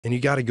And you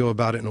got to go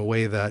about it in a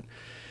way that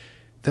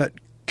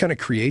kind of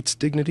creates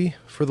dignity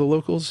for the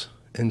locals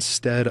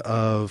instead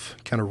of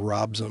kind of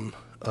robs them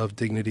of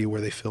dignity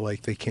where they feel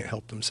like they can't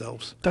help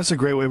themselves. That's a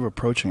great way of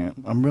approaching it.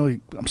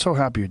 I'm so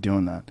happy you're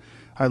doing that.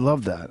 I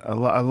love that. I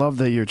love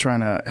that you're trying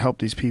to help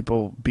these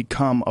people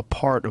become a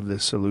part of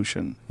this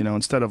solution, you know,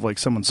 instead of like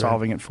someone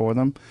solving it for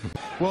them.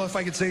 Well, if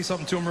I could say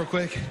something to them real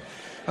quick.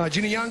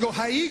 Jiniyango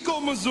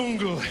haiko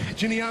mazungu.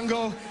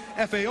 Jiniyango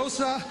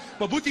efeosa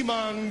mabuti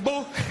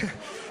mangbo.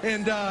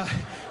 And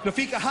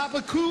nafika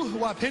hapaku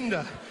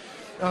wapinda.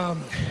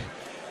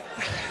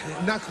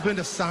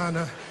 Nakupinda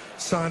sana.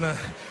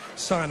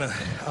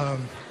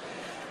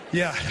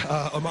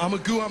 I'm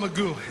a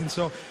goo. And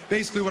so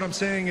basically what I'm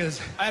saying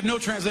is... I have no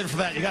translator for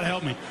that. You got to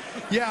help me.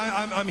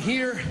 Yeah, I'm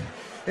here,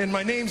 and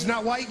my name's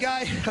not white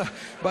guy,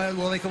 but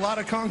well, like a lot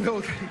of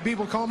Congo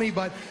people call me,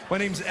 but my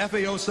name's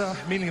Efeosa,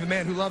 meaning the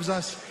man who loves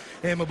us,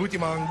 and Mabuti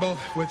Mangbo,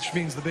 which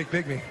means the big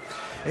pygmy.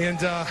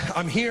 And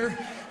I'm here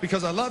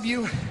because I love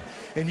you,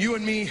 and you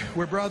and me,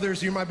 we're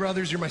brothers. You're my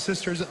brothers, you're my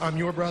sisters, I'm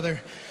your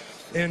brother.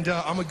 And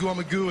I'm a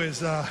goo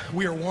is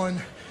we are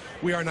one,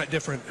 we are not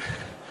different.